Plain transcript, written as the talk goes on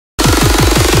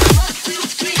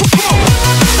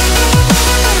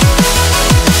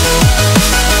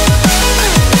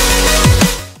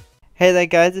Hey there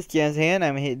guys, it's James here and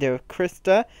I'm here with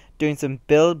Krista doing some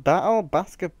build battle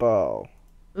basketball.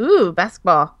 Ooh,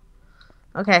 basketball.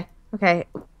 Okay, okay.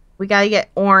 We gotta get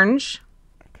orange.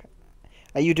 Okay.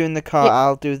 Are you doing the car? Yeah.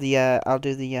 I'll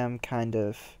do the kind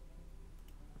of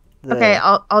Okay,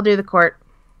 the I'll do the court.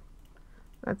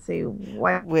 Let's see,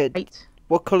 white. wait.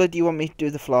 What colour do you want me to do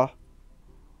the floor?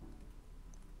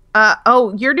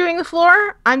 Oh, you're doing the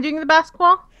floor? I'm doing the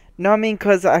basketball? No, I mean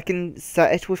 'cause I can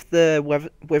set it with the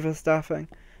wither star thing.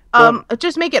 But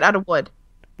Just make it out of wood.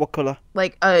 what colour?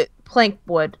 Like a plank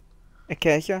wood.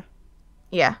 Acacia?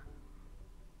 Yeah.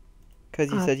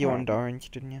 'Cause you said you Okay. wanted orange,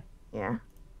 didn't you? Yeah.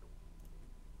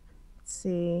 Let's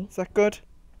see. Is that good?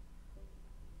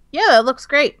 Yeah, that looks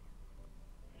great.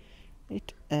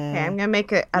 Right. Okay, I'm gonna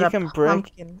make it out You of can break.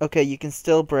 pumpkin. Okay, you can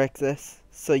still break this,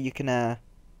 so you can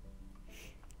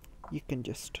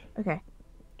just. Okay.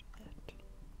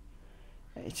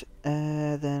 Right.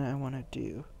 Then I want to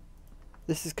do.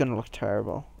 This is gonna look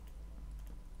terrible.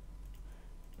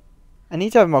 I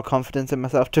need to have more confidence in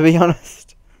myself, to be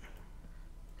honest.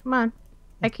 Come on.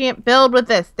 I can't build with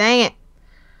this. Dang it.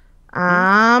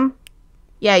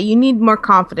 Yeah, you need more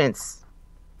confidence,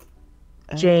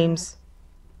 James.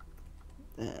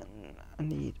 Then I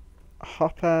need a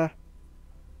hopper.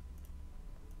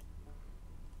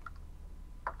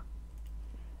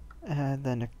 And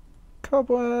then a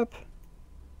cobweb.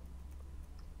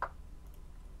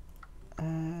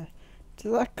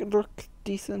 Does that look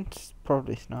decent?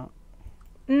 Probably not.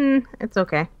 It's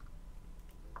okay.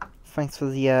 Thanks for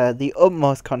the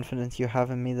utmost confidence you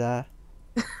have in me there.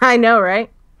 I know,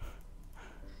 right?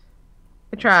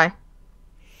 I try.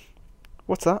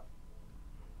 What's that?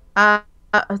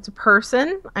 It's a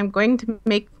person. I'm going to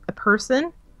make a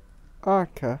person.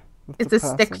 Okay. That's It's a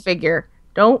stick person. figure.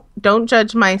 Don't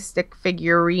judge my stick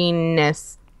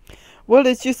figurine-ness. Well,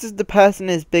 it's just that the person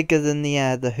is bigger than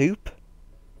the hoop.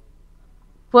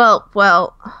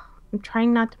 Well, I'm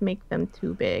trying not to make them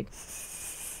too big.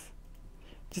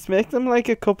 Just make them like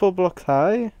a couple blocks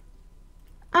high.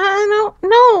 I don't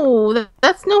know.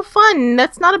 That's no fun.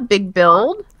 That's not a big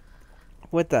build.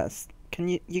 With that,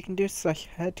 you can do slash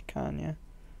head, can't you?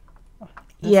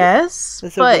 Yes,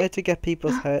 There's a way but to get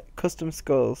people's head custom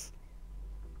skulls.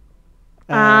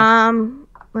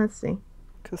 let's see.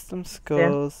 Custom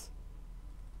skulls.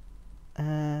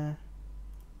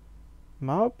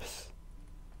 Mobs.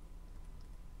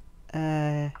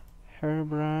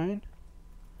 Arizrain.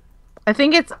 I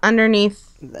think it's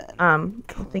underneath Then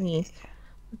thingy.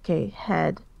 Okay,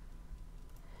 head.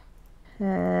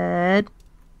 Head.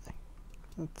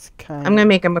 that's kind. I'm gonna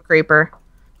make him a creeper,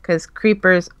 because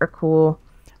creepers are cool.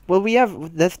 Well,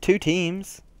 there's two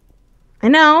teams. I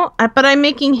know, but I'm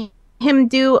making him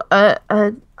do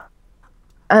a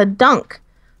dunk.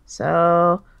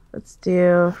 So let's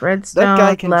do redstone That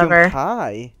guy can lever. jump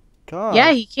high. God.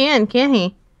 Yeah, he can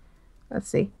he? Let's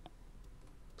see.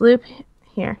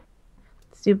 Here.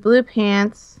 Let's do blue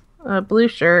pants, blue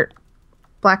shirt,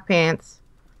 black pants,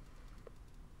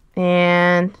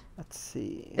 and Let's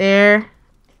see. there,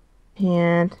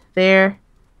 and there.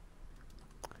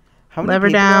 How many Lever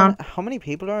people down. How many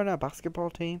people are on our basketball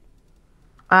team?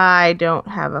 I don't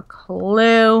have a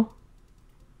clue.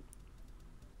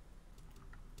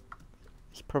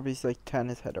 He's probably like turn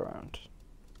his head around.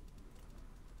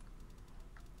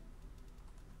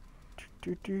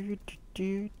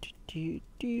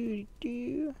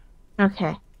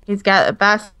 Okay, he's got a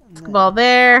basketball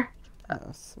there.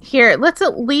 Here, let's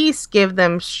at least give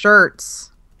them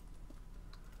shirts.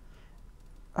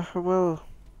 Well,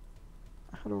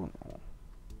 I don't know.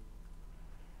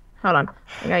 Hold on,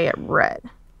 I gotta get red.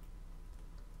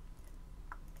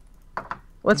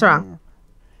 What's wrong?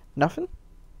 Nothing.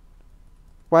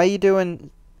 Why are you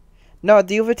doing? No,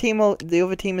 the other team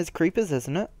is creepers,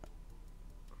 isn't it?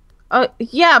 Oh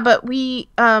yeah, but we've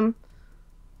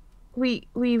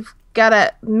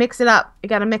gotta mix it up. We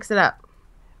gotta mix it up.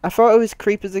 I thought it was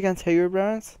creepers against hero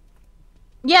brands.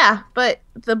 Yeah, but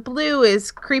the blue is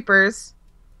creepers.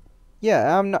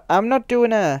 Yeah, I'm not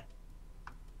doing a.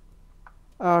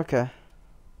 Okay.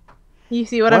 You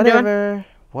see what I'm doing?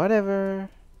 Whatever.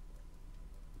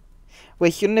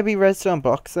 Wait, shouldn't it be redstone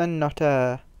blocks then, not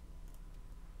You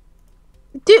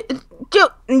do it.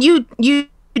 You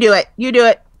do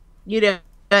it. You do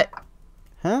it.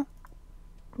 Huh?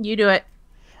 You do it.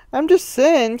 I'm just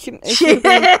saying. It should be...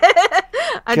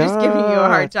 I'm just giving you a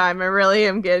hard time. I really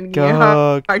am giving you a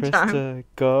hard Krista, time.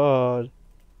 God.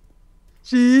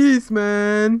 Jeez,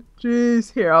 man.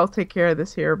 Jeez. Here, I'll take care of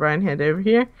this here, Brian. Hand over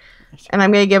here. And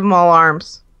I'm going to give them all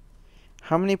arms.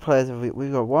 How many players have we? We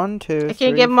got 1, 2, I 3,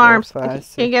 can't give him 4, arms. 5, I can't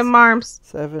 6, give him arms.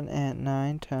 7, 8,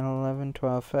 9, 10, 11,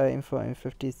 12, 13, 14,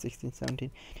 15, 16,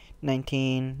 17,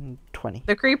 19, 20.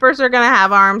 The creepers are gonna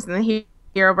have arms, and the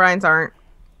Herobrines aren't.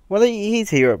 Well, he's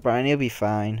here, Brian. He'll be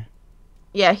fine.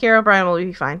 Yeah, Herobrine will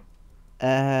be fine.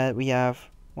 We have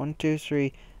 1, 2,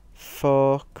 3,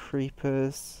 4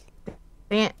 creepers.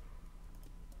 Dang.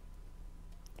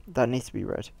 That needs to be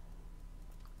red.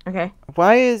 Okay.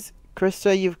 Why is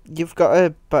Krista? You've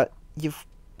got you've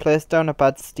placed down a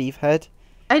bad Steve head.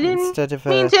 I didn't instead of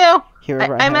mean to.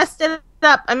 Herobrine I messed it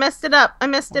up. I messed it up. I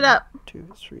messed it up. 2,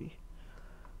 3.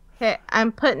 Okay,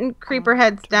 I'm putting creeper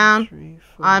heads down 3,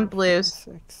 4, on blues.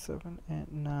 5, 6, 7,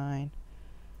 8, 9.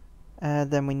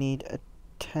 Then we need a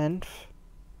 10th.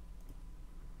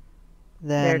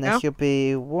 Then there should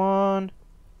be 1,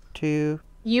 2.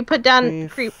 You put down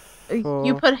 3, 4, 4,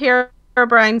 you put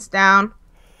Herobrines down.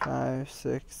 5,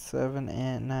 6, 7,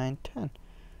 8, 9, 10.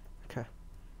 Okay.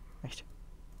 Right.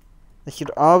 They should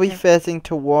all be facing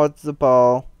towards the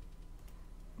ball.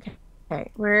 Okay,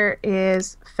 where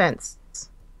is fence?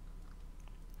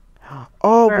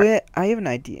 Oh, wait, I have an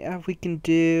idea. We can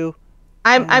do...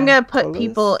 I'm gonna put colours.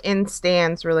 people in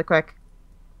stands really quick.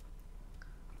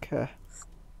 Okay.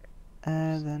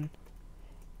 Then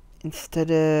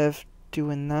instead of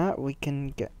doing that, we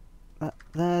can get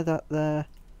that there.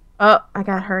 Oh, I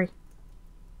gotta hurry.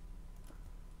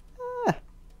 Ah.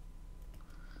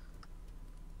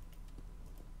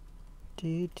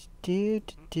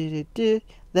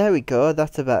 There we go.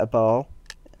 That's a better ball.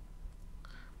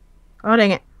 Oh,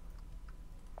 dang it.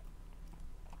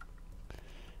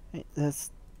 Right,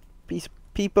 there's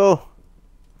people.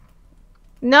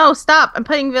 No, stop. I'm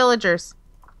putting villagers.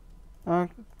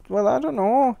 Well, I don't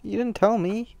know. You didn't tell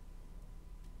me.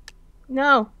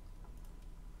 No.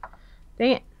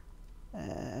 Dang it.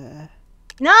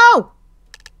 No!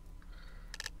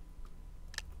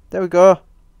 There we go.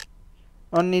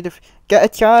 I need to get a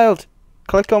child.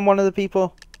 Click on one of the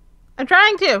people. I'm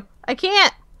trying to. I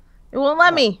can't. It won't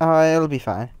let me. Oh, it'll be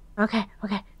fine. Okay.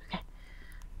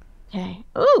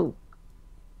 Ooh.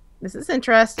 This is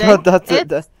interesting. God, that's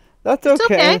okay.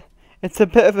 Okay. It's a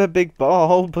bit of a big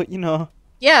ball, but you know.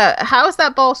 Yeah, how is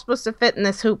that ball supposed to fit in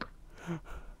this hoop?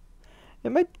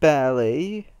 It might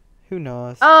barely. Who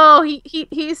knows? Oh,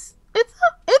 he's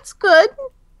it's good.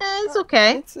 It's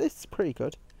okay. It's pretty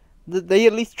good. They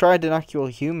at least tried an actual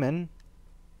human.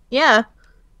 Yeah.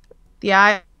 The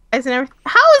eyes and everything.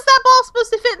 How is that ball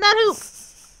supposed to fit in that hoop?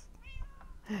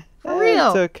 For real.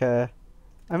 It's okay.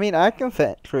 I mean, I can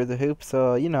fit through the hoop,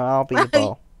 so you know I'll be the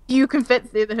ball. You can fit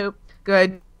through the hoop.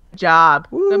 Good job.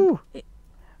 Woo!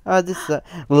 This is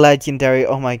legendary.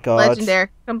 Oh my god. Legendary.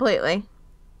 Completely.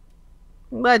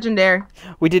 Legendary.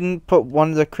 We didn't put one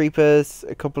of the creepers,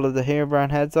 a couple of the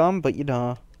Herobrine heads on, but you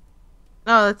know.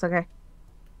 Oh, that's okay.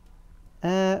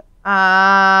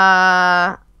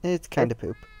 It's kind of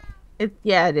poop.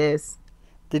 Yeah, it is.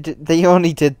 They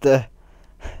only did the.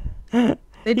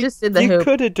 They just did the You hoop.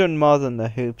 could have done more than the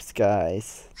hoops,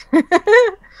 guys.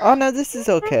 Oh no, this is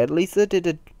okay. At least they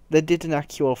did an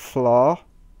actual floor.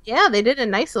 Yeah, they did a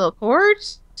nice little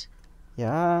court.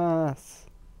 Yes.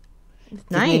 It's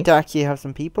You need nice. to actually have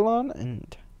some people on,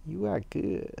 and you are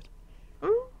good.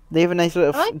 Mm, They have a nice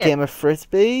little like game of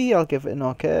frisbee. I'll give it an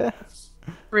okay.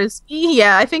 Frisbee.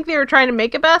 Yeah, I think they were trying to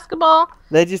make a basketball.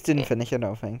 They just didn't finish, I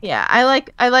don't think. Yeah, I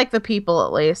like the people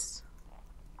at least.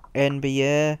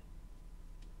 NBA.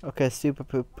 Okay, super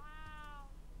poop.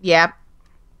 Yeah.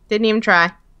 Didn't even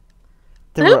try.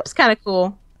 The They were- hoop's kind of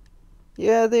cool.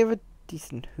 Yeah, they have a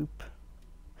decent hoop.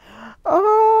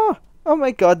 Oh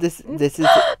my god, this is. They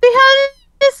had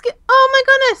this. Oh my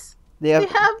goodness. They have. They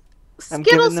have I'm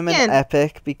Skittle giving them skin. an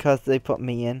epic because they put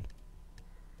me in.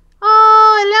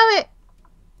 Oh, I love it.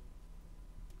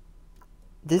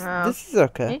 This is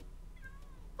okay.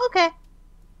 Okay.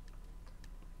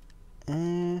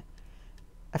 I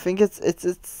think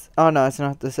it's. Oh no, it's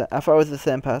not the same. I thought it was the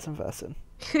same person.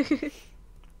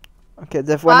 Okay,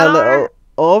 they've went a little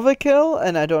overkill,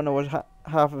 and I don't know what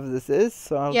half of this is,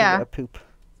 so I'll give it a poop.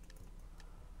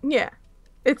 Yeah.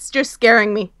 It's just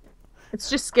scaring me. Ooh,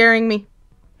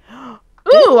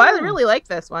 I really like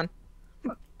this one.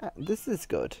 This is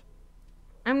good.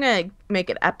 I'm gonna make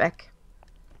it epic.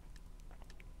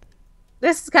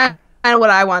 This is kind of what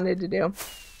I wanted to do.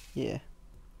 Yeah.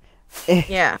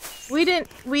 Yeah. We got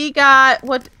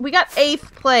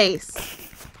 8th place.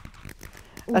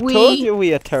 I told you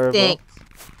we are terrible. Stink.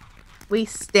 We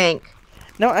stink.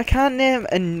 No, I can't name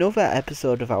another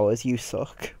episode of ours. You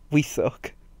suck. We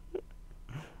suck.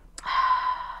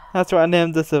 That's why I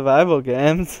named the survival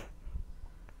games.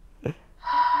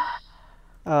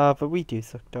 But we do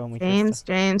suck, don't we, James,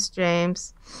 Krista?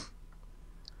 James.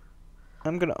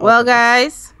 I'm gonna Well, open this.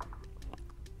 guys,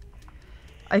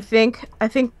 I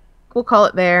think we'll call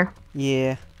it there.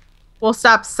 Yeah. We'll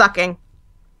stop sucking.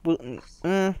 Well,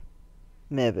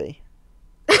 maybe.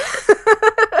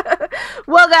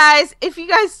 Well, guys, if you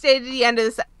guys stayed to the end of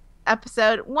this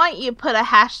episode, why don't you put a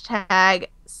hashtag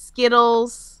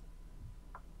Skittles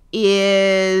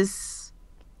is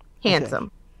handsome?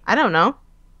 Okay. I don't know.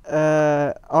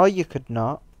 Or you could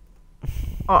not.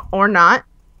 Or not.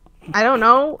 I don't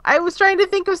know. I was trying to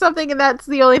think of something, and that's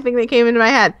the only thing that came into my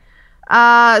head.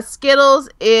 Skittles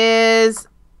is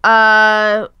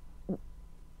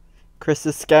Chris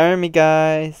is scaring me,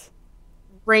 guys.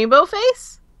 rainbow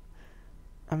face?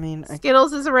 I mean,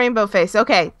 Skittles is a rainbow face.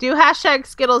 Okay, do hashtag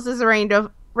Skittles is a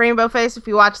rainbow face if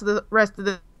you watch the rest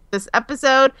of this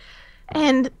episode.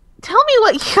 And tell me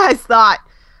what you guys thought.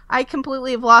 I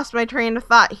completely have lost my train of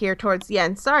thought here towards the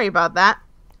end. Sorry about that.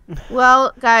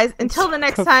 Well, guys, until the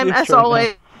next time, as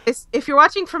always, if you're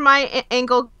watching from my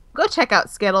angle, go check out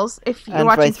Skittles. If you're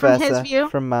watching from his view,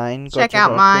 from mine, go check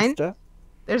out mine. Krista.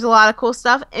 There's a lot of cool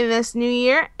stuff in this new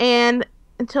year. And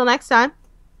until next time,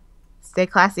 stay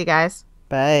classy, guys.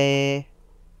 Bye.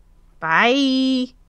 Bye.